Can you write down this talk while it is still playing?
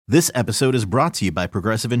This episode is brought to you by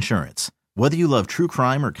Progressive Insurance. Whether you love true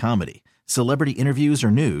crime or comedy, celebrity interviews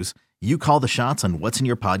or news, you call the shots on what's in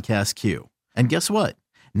your podcast queue. And guess what?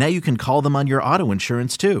 Now you can call them on your auto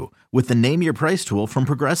insurance too with the Name Your Price tool from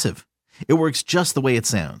Progressive. It works just the way it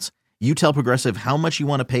sounds. You tell Progressive how much you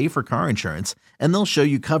want to pay for car insurance, and they'll show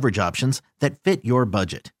you coverage options that fit your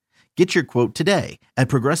budget. Get your quote today at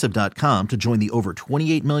Progressive.com to join the over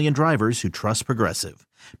 28 million drivers who trust Progressive.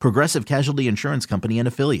 Progressive Casualty Insurance Company and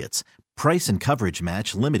Affiliates. Price and coverage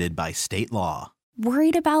match limited by state law.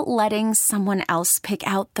 Worried about letting someone else pick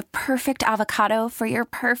out the perfect avocado for your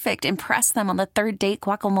perfect impress them on the third date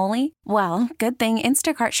guacamole? Well, good thing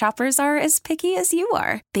Instacart shoppers are as picky as you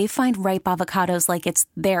are. They find ripe avocados like it's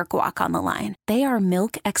their guac on the line. They are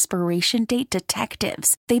milk expiration date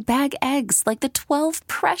detectives. They bag eggs like the 12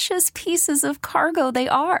 precious pieces of cargo they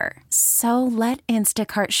are. So let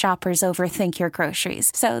Instacart shoppers overthink your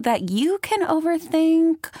groceries so that you can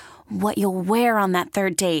overthink what you'll wear on that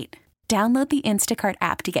third date. Download the Instacart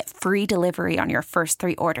app to get free delivery on your first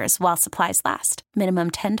 3 orders while supplies last.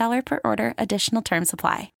 Minimum $10 per order. Additional terms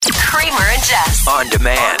apply. Kramer and Jess. On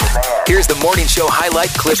demand. Here's the morning show highlight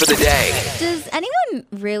clip of the day. Does anyone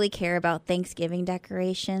really care about Thanksgiving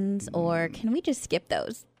decorations, or can we just skip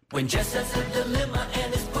those? When Jess has a dilemma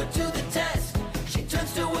and is put to the test, she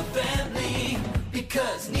turns to her family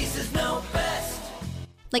because nieces know best.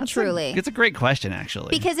 Truly. It's a great question, actually.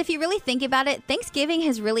 Because if you really think about it, Thanksgiving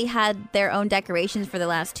has really had their own decorations for the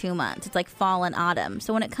last 2 months. It's like fall and autumn.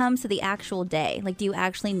 So when it comes to the actual day, do you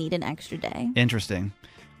actually need an extra day? Interesting.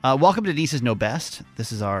 Welcome to Nieces Know Best.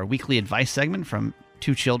 This is our weekly advice segment from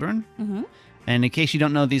 2 children. Mm-hmm. And in case you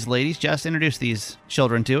don't know these ladies, Jess, introduce these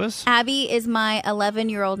children to us. Abby is my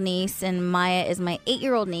 11-year-old niece, and Maya is my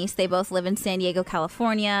 8-year-old niece. They both live in San Diego,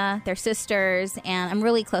 California. They're sisters, and I'm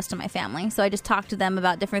really close to my family. So I just talk to them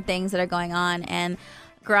about different things that are going on. And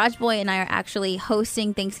Garage Boy and I are actually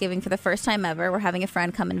hosting Thanksgiving for the first time ever. We're having a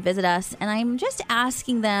friend come and visit us. And I'm just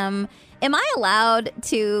asking them, am I allowed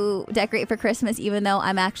to decorate for Christmas even though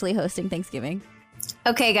I'm actually hosting Thanksgiving?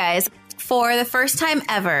 Okay, guys. For the first time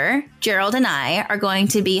ever, Gerald and I are going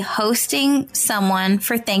to be hosting someone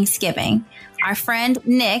for Thanksgiving. Our friend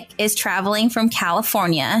Nick is traveling from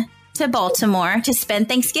California to Baltimore to spend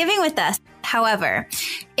Thanksgiving with us. However,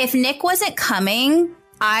 if Nick wasn't coming,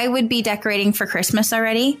 I would be decorating for Christmas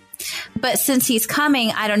already. But since he's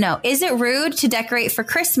coming, I don't know. Is it rude to decorate for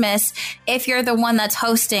Christmas if you're the one that's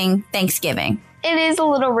hosting Thanksgiving? It is a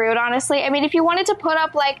little rude, honestly. I mean, if you wanted to put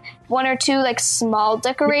up 1 or 2 small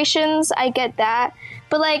decorations, I get that.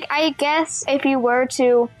 But I guess if you were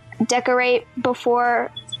to decorate before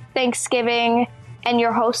Thanksgiving and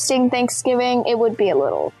you're hosting Thanksgiving, it would be a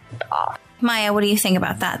little off. Maya, what do you think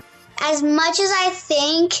about that? As much as I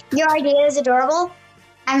think your idea is adorable,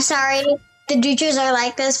 I'm sorry, the teachers are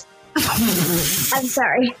like this. I'm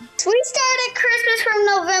sorry. We started Christmas from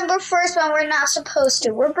November 1st when we're not supposed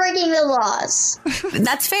to. We're breaking the laws.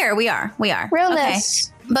 That's fair. We are. Realness.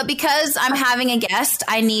 Okay. But because I'm having a guest,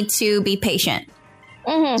 I need to be patient.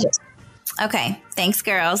 Mm-hmm. Okay. Thanks,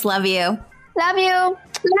 girls. Love you. Love you. Love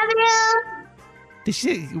you. Did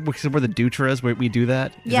she say we're the Dutras where we do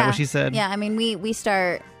that? Is that what she said? Yeah, I mean, we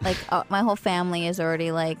start, my whole family is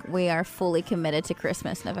already, we are fully committed to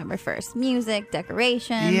Christmas November 1st. Music,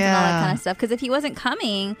 decorations, and all that kind of stuff. Because if he wasn't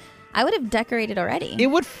coming, I would have decorated already. It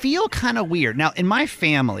would feel kind of weird. Now, in my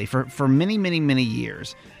family, for many, many, many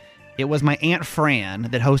years, it was my Aunt Fran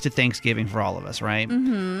that hosted Thanksgiving for all of us, right?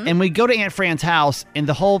 Mm-hmm. And we'd go to Aunt Fran's house, and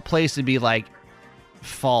the whole place would be,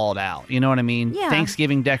 falled out. You know what I mean? Yeah.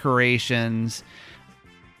 Thanksgiving decorations.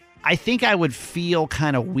 I think I would feel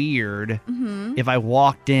kind of weird if I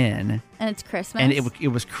walked in and it's Christmas and it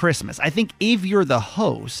was Christmas. I think if you're the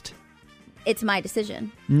host, it's my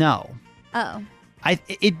decision. No. Oh.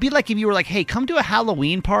 It'd be like if you were like, hey, come to a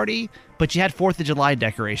Halloween party, but you had 4th of July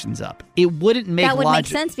decorations up. It wouldn't make That would make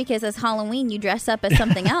sense because as Halloween, you dress up as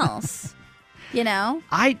something else. You know?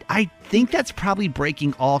 I think that's probably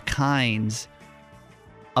breaking all kinds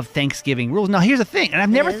of Thanksgiving rules. Now, here's the thing, and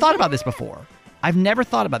I've never thought about this before.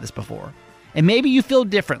 And maybe you feel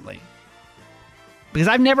differently. Because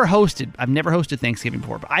I've never hosted Thanksgiving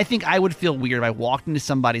before, but I think I would feel weird if I walked into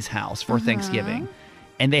somebody's house for Thanksgiving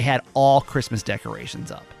and they had all Christmas decorations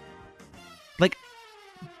up.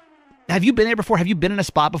 Have you been there before? Have you been in a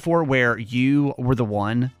spot before where you were the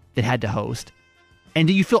one that had to host? And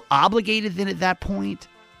do you feel obligated then at that point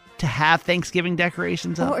to have Thanksgiving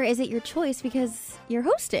decorations up? Or is it your choice because you're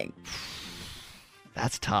hosting?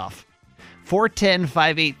 That's tough.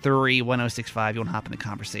 410-583-1065. You want to hop in the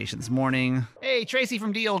conversation this morning. Hey, Tracy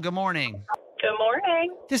from Deal, good morning. Good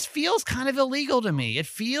morning. This feels kind of illegal to me. It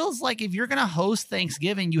feels like if you're going to host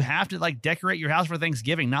Thanksgiving, you have to decorate your house for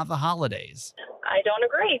Thanksgiving, not the holidays. I don't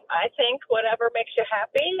agree. I think whatever makes you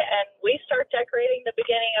happy, and we start decorating the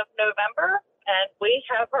beginning of November, and we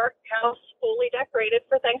have our house fully decorated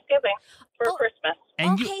for Thanksgiving, for Christmas.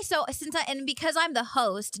 And so because I'm the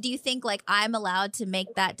host, do you think I'm allowed to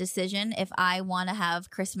make that decision if I want to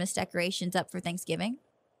have Christmas decorations up for Thanksgiving?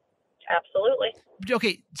 Absolutely.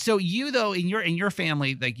 Okay, so you though in your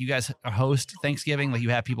family, you guys host Thanksgiving, you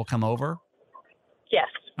have people come over? Yes.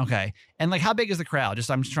 Okay, and how big is the crowd?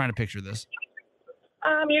 I'm just trying to picture this.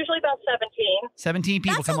 Usually about 17. 17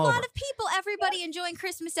 people come over. That's a lot of people. Everybody enjoying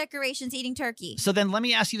Christmas decorations, eating turkey. So then let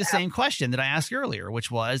me ask you the same question that I asked earlier, which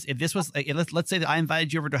was, if this was, let's say that I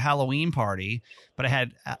invited you over to a Halloween party, but I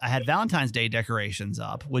had Valentine's Day decorations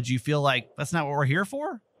up. Would you feel like that's not what we're here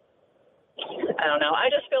for? I don't know. I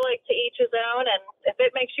just feel like to each his own, and if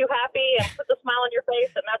it makes you happy and puts a smile on your face,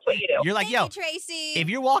 then that's what you do. You're like, Thank you, Tracy. if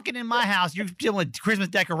you're walking in my house, you're dealing with Christmas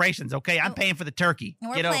decorations, okay? I'm paying for the turkey. And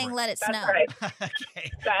we're Get playing over Let It That's Snow. right.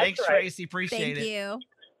 Okay. That's Thanks, right. Tracy. Appreciate Thank it. you.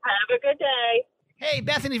 Have a good day. Hey,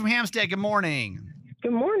 Bethany from Hampstead. Good morning.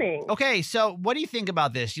 Good morning. Okay, so what do you think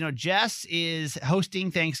about this? Jess is hosting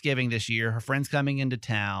Thanksgiving this year. Her friend's coming into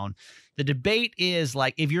town. The debate is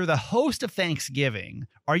if you're the host of Thanksgiving,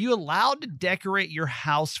 are you allowed to decorate your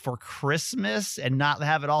house for Christmas and not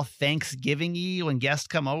have it all Thanksgiving-y when guests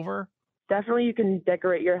come over? Definitely you can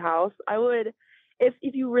decorate your house. I would, if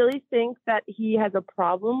you really think that he has a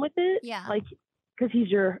problem with it, because he's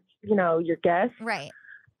your guest. Right.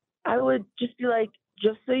 I would just be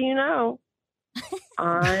just so you know,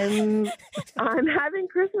 I'm having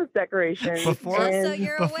Christmas decorations. Before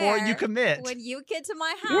you commit. When you get to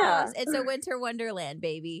my house, it's a winter wonderland,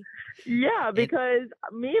 baby. Yeah, because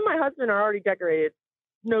me and my husband are already decorated.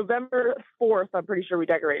 November 4th, I'm pretty sure we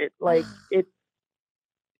decorated. It's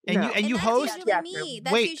And you host? Usually me.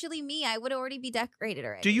 That's usually me. I would already be decorated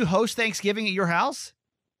already. Do you host Thanksgiving at your house?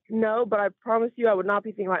 No, but I promise you I would not be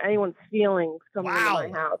thinking about anyone's feelings coming into my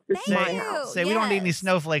house. It's my house. We don't need any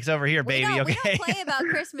snowflakes over here, baby, okay? We don't play about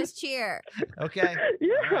Christmas cheer. Okay.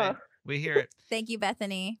 Yeah. Right. We hear it. Thank you,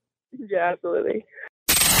 Bethany. Yeah, absolutely.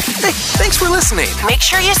 Hey, thanks for listening. Make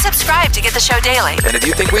sure you subscribe to get the show daily. And if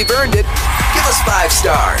you think we've earned it, give us 5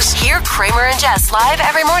 stars. Hear Kramer and Jess live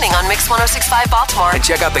every morning on Mix 106.5 Baltimore. And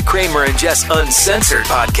check out the Kramer and Jess Uncensored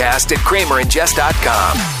podcast at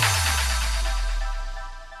kramerandjess.com.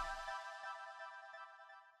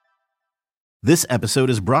 This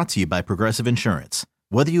episode is brought to you by Progressive Insurance.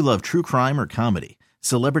 Whether you love true crime or comedy,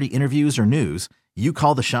 celebrity interviews or news, you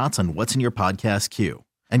call the shots on what's in your podcast queue.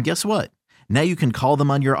 And guess what? Now you can call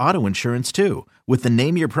them on your auto insurance too with the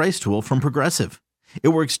Name Your Price tool from Progressive. It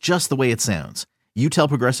works just the way it sounds. You tell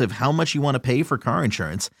Progressive how much you want to pay for car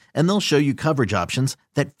insurance, and they'll show you coverage options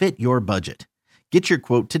that fit your budget. Get your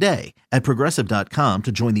quote today at Progressive.com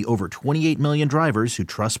to join the over 28 million drivers who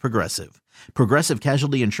trust Progressive. Progressive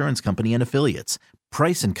Casualty Insurance Company and Affiliates.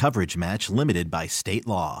 Price and coverage match limited by state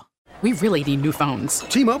law. We really need new phones.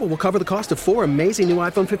 T-Mobile will cover the cost of 4 amazing new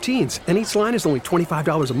iPhone 15s, and each line is only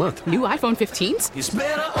 $25 a month. New iPhone 15s? It's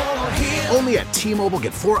better over here. Only at T-Mobile,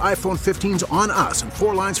 get 4 iPhone 15s on us and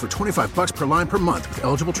 4 lines for $25 per line per month with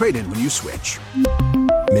eligible trade-in when you switch.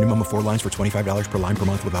 Minimum of 4 lines for $25 per line per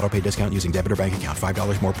month with autopay discount using debit or bank account.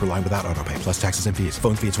 $5 more per line without autopay, plus taxes and fees.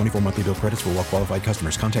 Phone fee at 24 monthly bill credits for well-qualified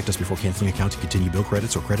customers. Contact us before canceling account to continue bill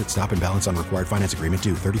credits or credit stop and balance on required finance agreement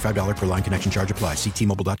due. $35 per line connection charge applies. See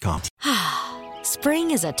T-Mobile.com.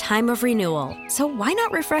 Spring is a time of renewal, so why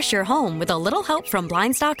not refresh your home with a little help from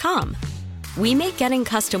Blinds.com? We make getting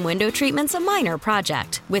custom window treatments a minor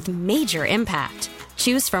project with major impact.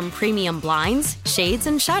 Choose from premium blinds, shades,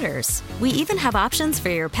 and shutters. We even have options for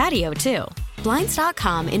your patio, too.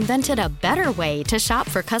 Blinds.com invented a better way to shop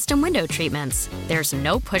for custom window treatments. There's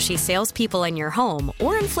no pushy salespeople in your home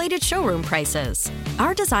or inflated showroom prices.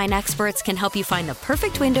 Our design experts can help you find the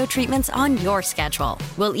perfect window treatments on your schedule.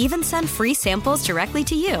 We'll even send free samples directly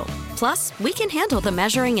to you. Plus, we can handle the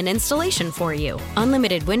measuring and installation for you.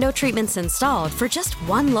 Unlimited window treatments installed for just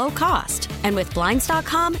one low cost. And with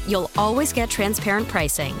Blinds.com, you'll always get transparent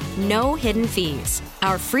pricing. No hidden fees.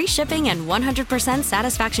 Our free shipping and 100%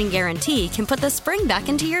 satisfaction guarantee can put the spring back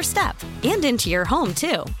into your step and into your home,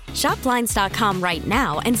 too. Shop Blinds.com right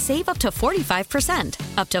now and save up to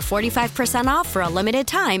 45%. Up to 45% off for a limited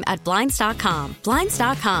time at Blinds.com.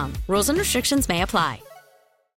 Blinds.com. Rules and restrictions may apply.